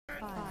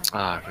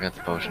Ah, I forgot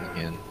the potion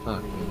again.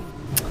 Fuck.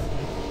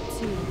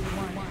 2,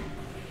 1.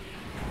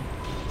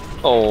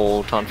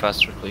 Oh, taunt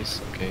faster,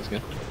 please. Okay, he's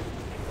good.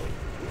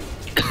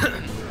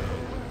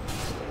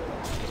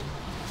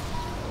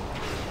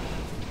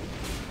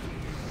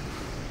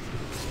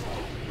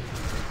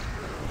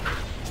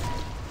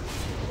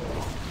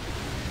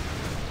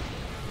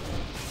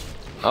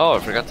 Oh, I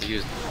forgot to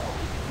use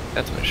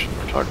Death Wish.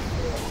 Retarded.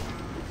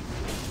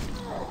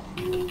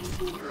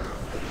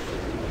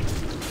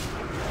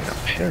 I got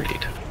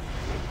parried.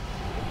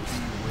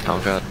 Oh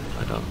god,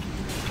 I don't.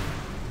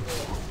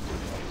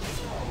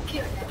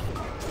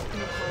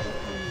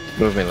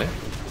 Move melee.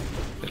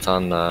 It's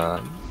on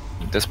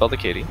Dispel the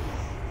Kitty.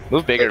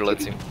 Move bigger,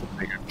 let's see. Move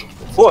bigger.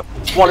 哇！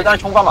哇！你等陣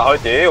衝翻埋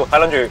去，屌！睇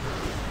撚住，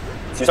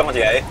小心啊自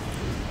己。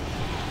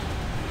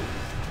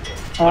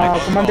啊，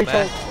咁樣的錯。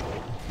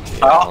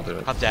係啊， I'll do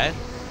it. 合井，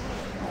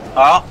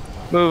係啊。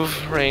Move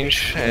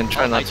range and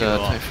try not to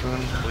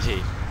typhoon. 好似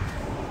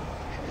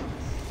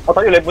我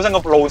睇住你本身個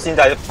路線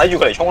就係睇住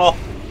佢嚟衝咯。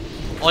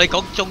我哋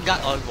講中間，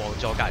我黃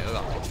座隔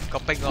嗰個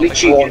兵咯。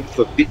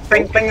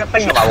冰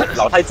同埋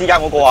樓梯之間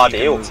嗰個啊，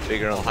屌！ Move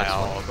bigger on 係 this 啊，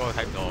 one. 我嗰個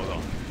睇唔到嗰個。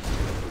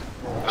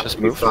 Just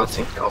move, let's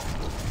see.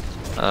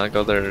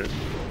 Go there,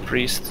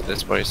 priest,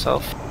 display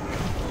yourself.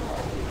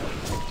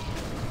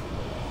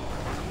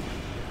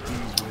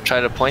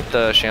 Try to point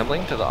the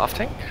shambling to the off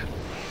tank.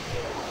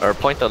 Or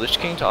point the Lich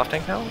King to off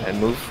tank now and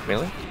move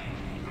melee.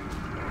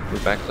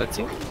 Move back, let's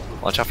see.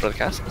 Watch out for the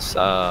casts.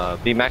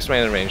 Be max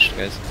melee range,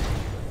 guys.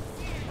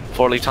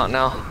 4 taunt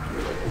now.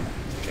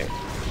 Okay.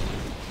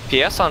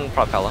 PS on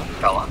Propella.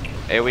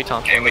 AoE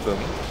taunt from the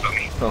Boomy.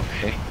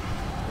 Okay.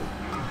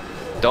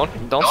 Don't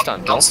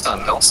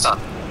stun.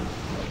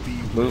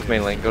 Move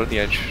melee, go to the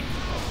edge.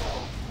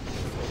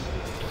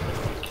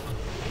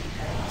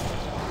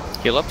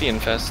 Heal up the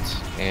infest,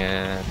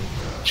 and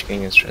Lich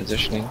King is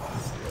transitioning.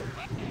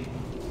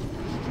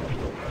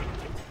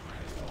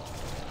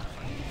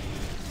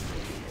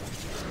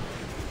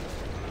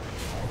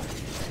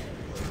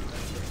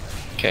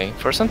 Okay,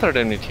 first and third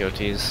enemy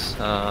TOTs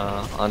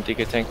on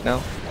DK tank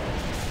now.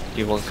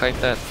 You will kite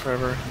that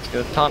forever. It's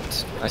good.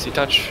 Taunt, icy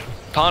touch.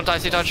 Taunt,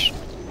 icy touch.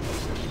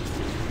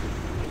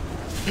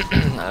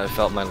 I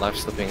felt my life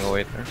slipping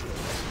away there.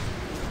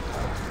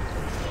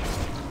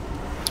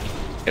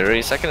 Get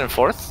ready, second and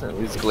fourth.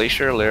 Use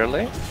Glacier,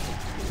 Lirale.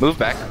 Move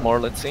back more,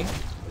 let's see.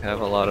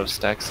 Have a lot of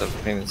stacks of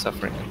pain and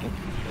suffering, I think.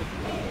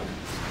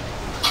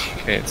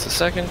 Okay, it's the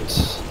second.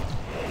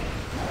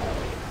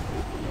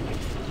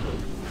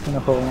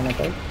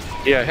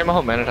 Yeah, hit my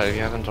whole Manatite if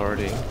you haven't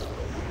already.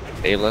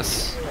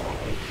 A-less.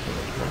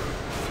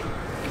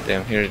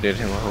 Damn, here did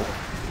him a hope.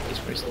 He's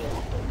pretty slow.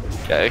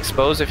 Yeah,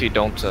 expose if you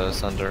don't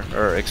Sunder,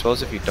 or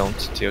expose if you don't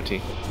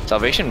TOT.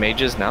 Salvation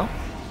mages now.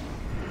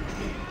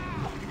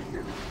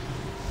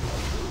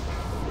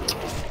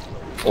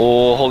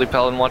 Oh, Holy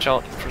Paladin, watch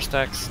out for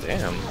stacks.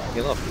 Damn,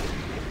 heal up.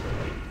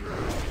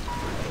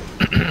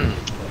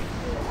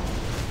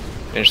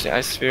 Finish the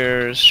Ice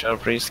Spheres, Shadow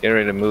Priest, get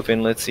ready to move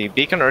in. Let's see.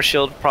 Beacon Earth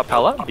Shield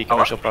Propella,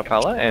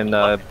 and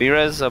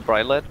Birez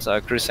Brightlet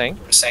Crusang.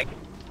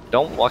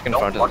 Don't walk in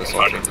front of the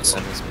Soul Chain.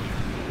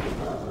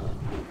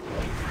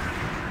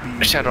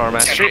 Shadow Arm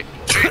Mastery.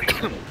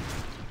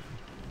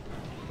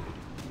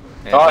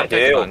 And don't take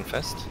the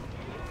Infest.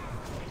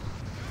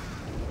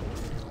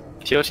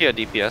 TOT at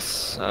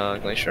DPS,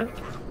 Glacier.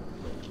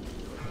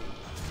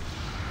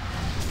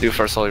 Do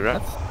first Holy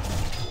Wrath.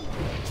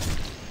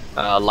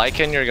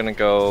 Lycan, you're gonna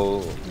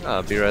go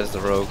Birez the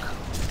Rogue.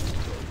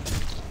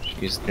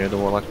 She's near the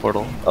Warlock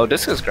portal. Oh,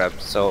 Disc is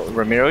grabbed. So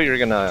Ramiro, you're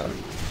gonna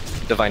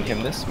Divine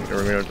Him this.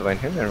 Ramiro Divine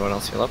Him, everyone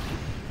else heal up.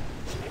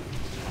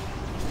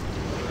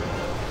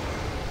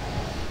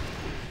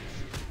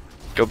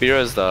 Go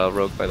Birez the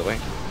Rogue, by the way.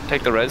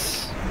 Take the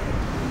res.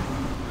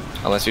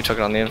 Unless you took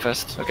it on the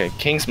Infest. Okay,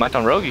 King's Might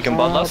on Rogue, you can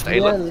Bloodlust,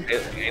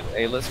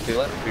 A-list,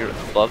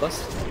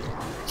 Bloodlust.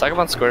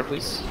 Psychophon square,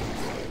 please.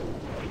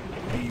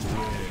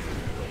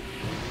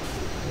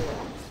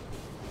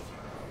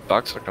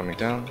 Bugs are coming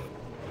down.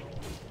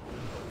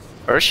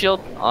 Earth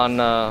Shield on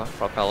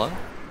Propella.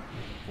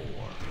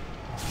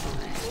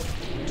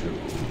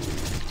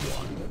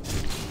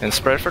 And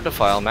spread for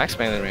Defile, max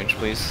melee range,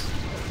 please.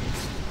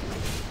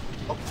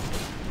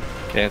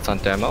 Okay, it's on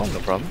demo, no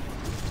problem.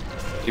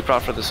 You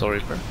prot for the Soul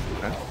Reaper.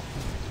 Okay.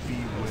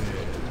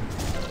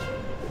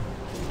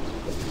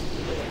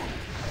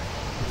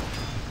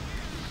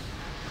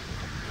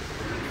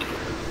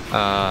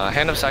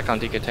 Hand of Sack on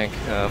DK tank,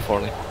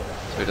 Forley,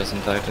 so he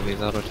doesn't die to these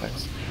auto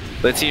attacks.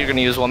 Let's see, you're gonna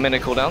use 1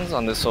 minute cooldowns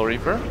on this Soul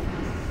Reaper.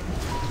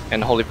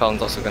 And Holy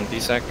Paladin's also gonna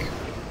desack.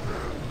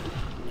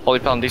 Holy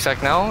Paladin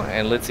desack now,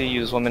 and let's see,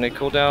 use 1 minute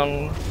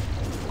cooldown.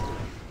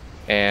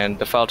 And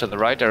Defile to the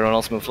right, everyone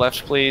else move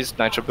left please.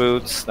 Nitro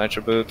Boots,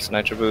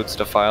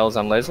 Defiles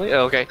on Leslie.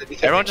 Oh, okay,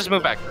 everyone just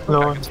move back.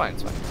 No. It's fine,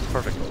 it's fine. It's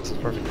perfect, it's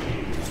perfect.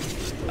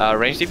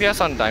 Range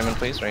DPS on Diamond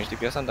please, range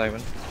DPS on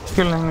Diamond.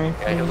 Killing me.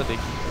 Yeah, heal the Diggy.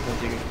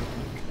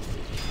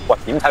 喂，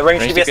點睇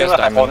range DPS 應該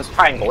係按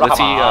triangle 啦， Let's 係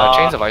see 嘛？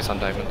 Chains of Ice on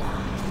Diamond.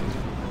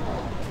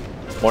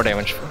 More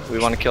damage. We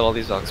want to kill all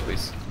these dogs,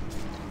 please.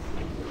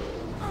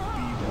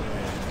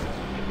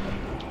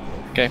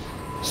 Okay.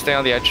 Stay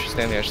on the edge,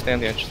 stay on the edge, stay on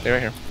the edge. Stay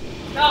right here.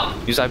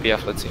 Use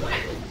IBF, let's see.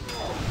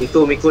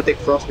 Miku take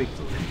frost.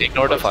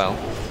 Ignore Defile.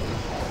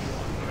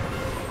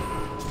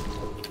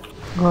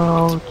 Go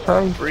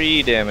outside.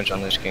 3 damage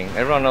on Lich King.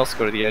 Everyone else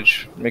go to the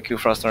edge. Miku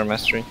Frost Arm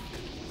Mastery.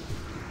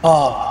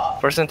 아,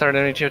 First and third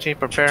enemy TOT,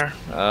 prepare.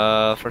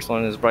 First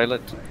one is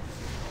Brightlet.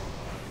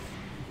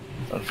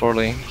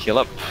 Unfortunately, heal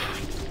up.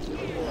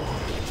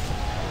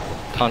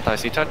 Taunt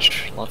Icy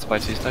Touch. Lots of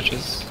Icy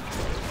Touches.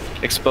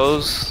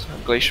 Expose.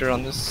 Glacier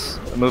on this.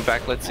 Move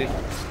back, let's see.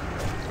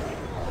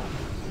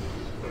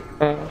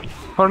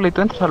 Forli,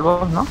 tú entras al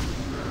boss, ¿no?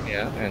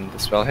 Yeah, and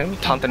dispel him.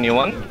 Taunt the new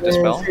one.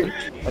 Dispel.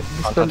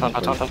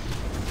 Taunt.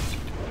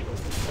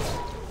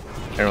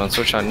 Everyone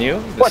switch on new.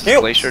 This What, is you?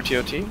 Glacier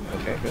TOT.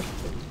 Okay, good.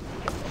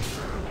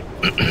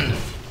 Yo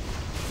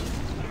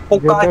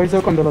te 폭발.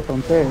 aviso cuando lo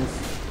tontees.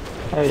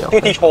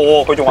 TOT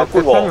줘. 그걸 좀 갖고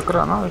Está, yo 줘.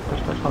 creo, ¿no? Esto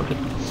está solid.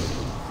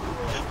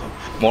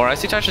 More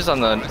icy touches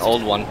on the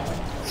old one.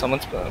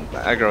 Someone's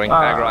aggroing.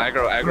 Aggro.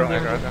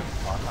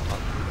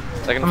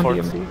 Second, MD, fourth.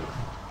 MD.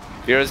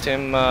 Vera's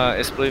team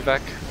is blue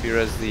back.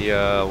 Vera's the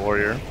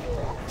warrior.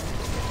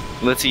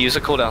 Let's see, use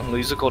a cooldown.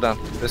 Use a cooldown.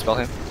 Dispel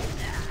him.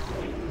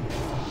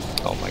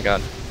 Oh my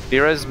god.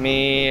 Vera's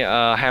me,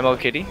 Hamo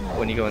Kitty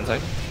when you go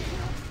inside.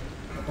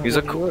 Use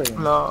a cool.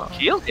 Lo...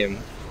 Heal him.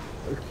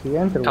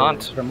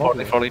 Taunt.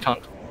 Forley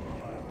taunt.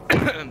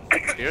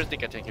 Vera's the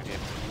attack if you.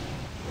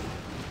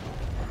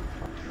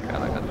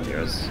 God, I got the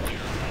Vera's.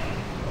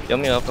 Heal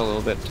me up a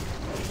little bit.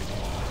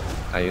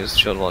 I used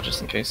shield wall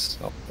just in case.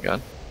 Oh my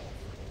god.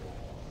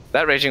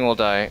 That raging will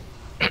die.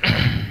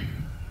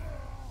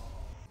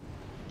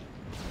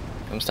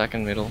 Come stack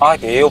in middle. 아,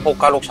 얘요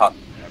폭발 록샷.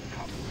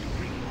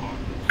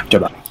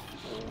 제발.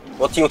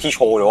 뭐 TOT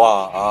줘요.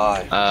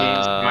 아,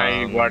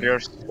 My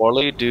warriors.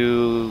 Forley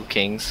do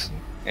kings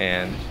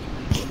and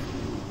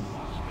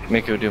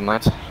Miku do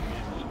mat.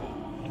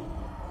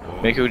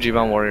 Miku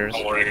Jiban warriors.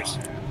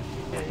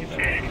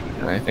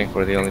 And I think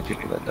we're the only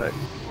people that died.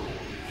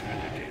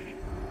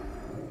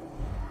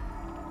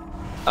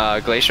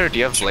 Glacier, do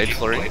you have Blade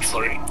Flurry?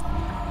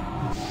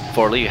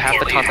 Forley, you have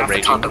to taunt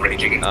the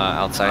raging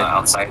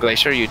outside.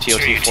 Glacier, you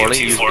TOT Forley,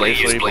 use Blade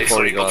Flurry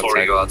before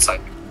you go outside.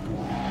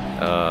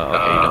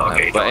 Okay, you don't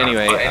have. But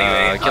anyway,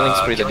 Killing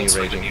Spree the new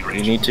raging.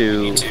 You need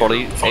to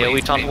Forley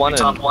AoE taunt one and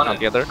taunt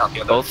the other.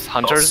 Both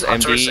hunters,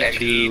 MD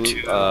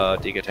to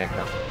Diga tank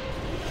now.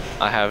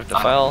 I have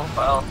Defile.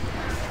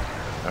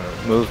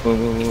 Move.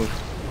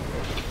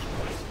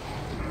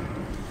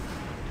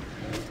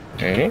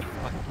 Okay.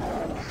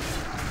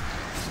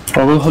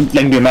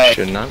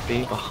 Should not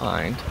be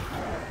behind.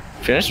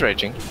 Finish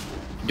raging.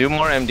 Do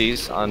more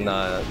MDs on.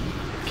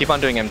 Keep on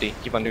doing MD.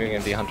 Keep on doing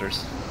MD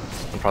hunters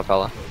on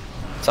Propella.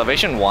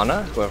 Salvation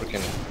Wana. Whoever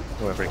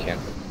can.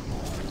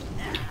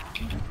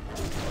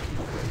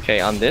 Okay,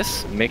 on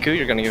this Miku,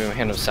 you're gonna give him a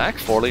Hand of Sack.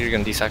 Forley, you're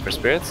gonna desack for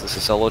spirits. This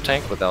is solo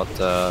tank without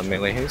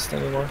melee haste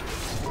anymore.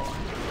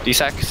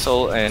 Desack,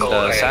 soul, and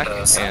sack,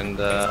 and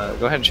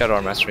go ahead and Shadow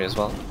Arm Mastery as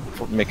well.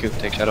 For Miku,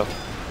 take Shadow.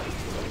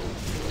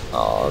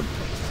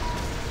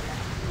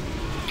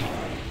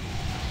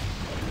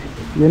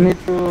 You need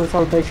to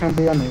salvation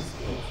be honest.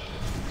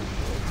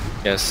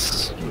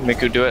 Yes,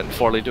 Miku do it, and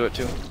Forley do it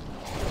too.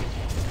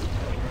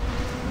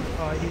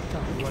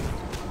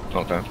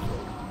 Okay.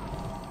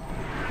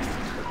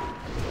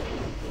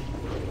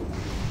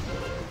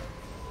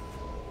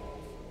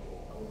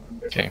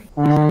 Okay.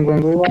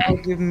 When we want to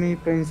give me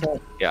pains up.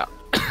 Yeah.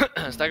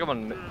 Stack up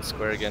on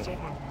square again.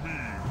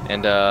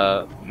 And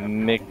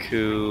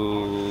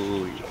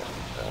Miku.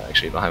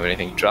 Actually, you don't have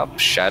anything. Drop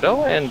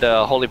Shadow and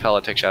Holy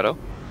Pala take Shadow.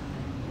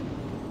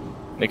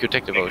 Miku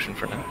take Devotion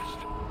for now.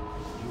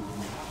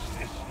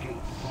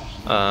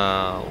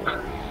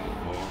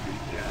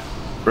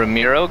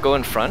 Ramiro go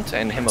in front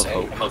and Hymn of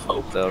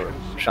Hope. The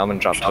Shaman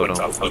drop Totem.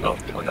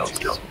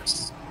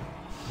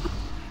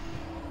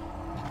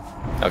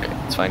 Okay,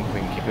 it's fine. We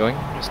can keep going.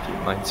 Just keep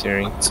mind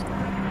searing.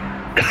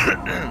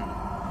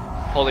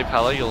 Holy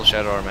Pala, you'll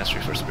Shadow our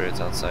Mastery for spirits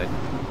outside.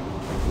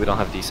 We don't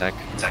have DSAC.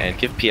 And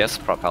give PS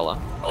Propella.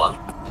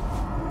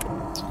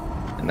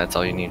 And that's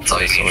all you need for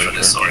this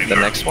order. The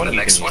next one,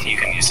 you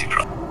can use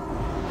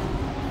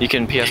You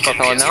can PS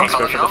Propella now,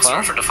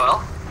 spare for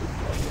Defile.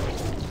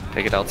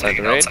 Take it outside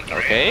the raid.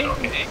 Okay.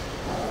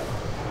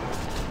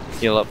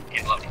 Heal up.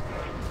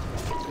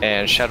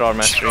 And Shadow our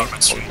Mastery.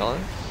 Holy Pala.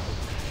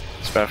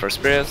 Spare for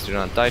spirits, do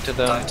not die to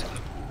them.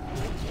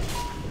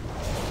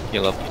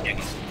 Heal up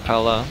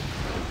Pella.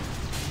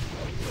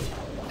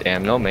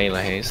 Damn, no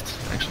melee haste.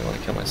 Actually, I want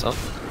to kill myself.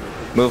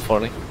 Move,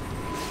 Forley.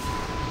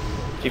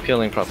 Keep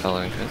healing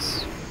Propella,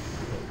 because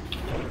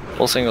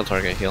full single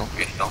target heal.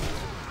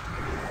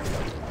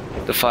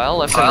 Defile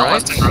left and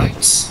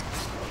right.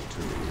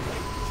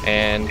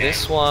 And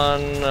this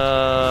one,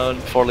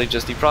 Forley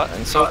just deprot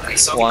and soak.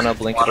 Wanna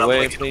blink it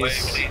away,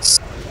 please.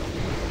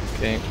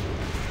 Okay.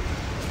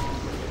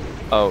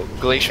 Oh,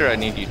 Glacier, I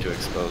need you to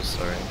expose,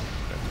 sorry.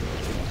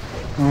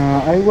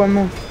 I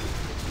wanna.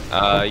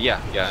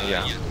 Yeah.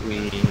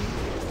 We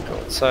go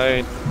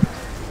outside,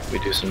 we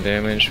do some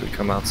damage, we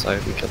come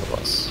outside, we kill the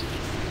boss.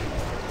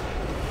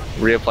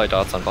 Reapply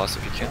dots on boss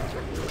if you can.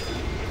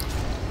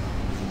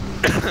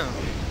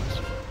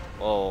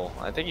 Oh,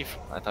 I think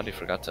I thought he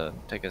forgot to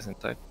take us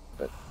inside,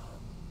 but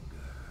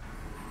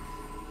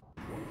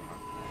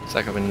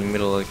stack up in the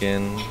middle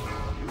again.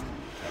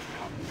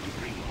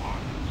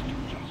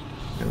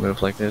 And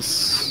move like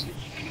this.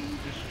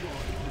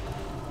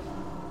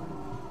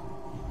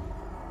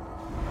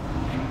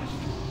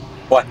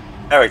喂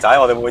 ，Eric 仔，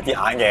我哋會唔會跌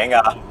眼鏡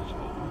㗎？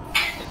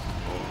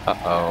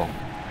 Uh-oh.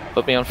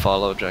 Put me on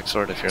follow,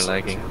 Jacksword, if you're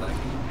lagging.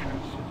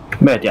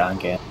 咩跌眼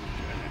鏡？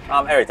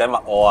啱 Eric 仔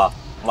問我啊，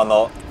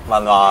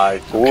問話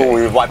估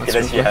會 wipe 幾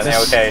多次喺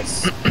LK，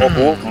 我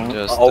估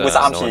我估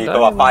3次，佢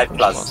話5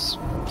 plus。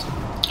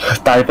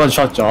但係幫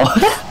shot 咗。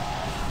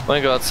When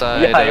you go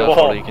outside,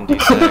 Follow, you can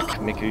desec.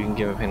 Miku, you can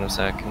give a pain of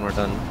sack, and we're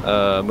done.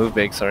 Move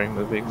big, sorry.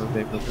 Move big.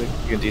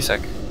 You can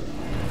desec.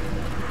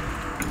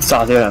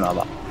 殺死人係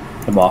嘛？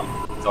有冇啊？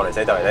就嚟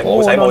死，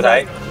冇死。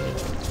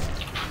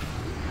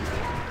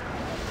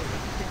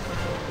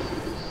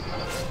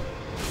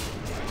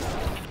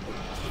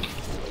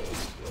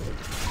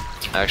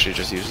I actually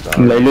just used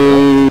唔理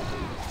啦。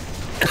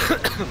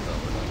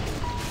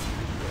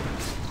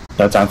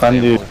又賺翻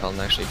啲。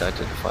Actually died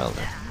to defile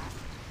there.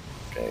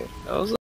 Okay, that was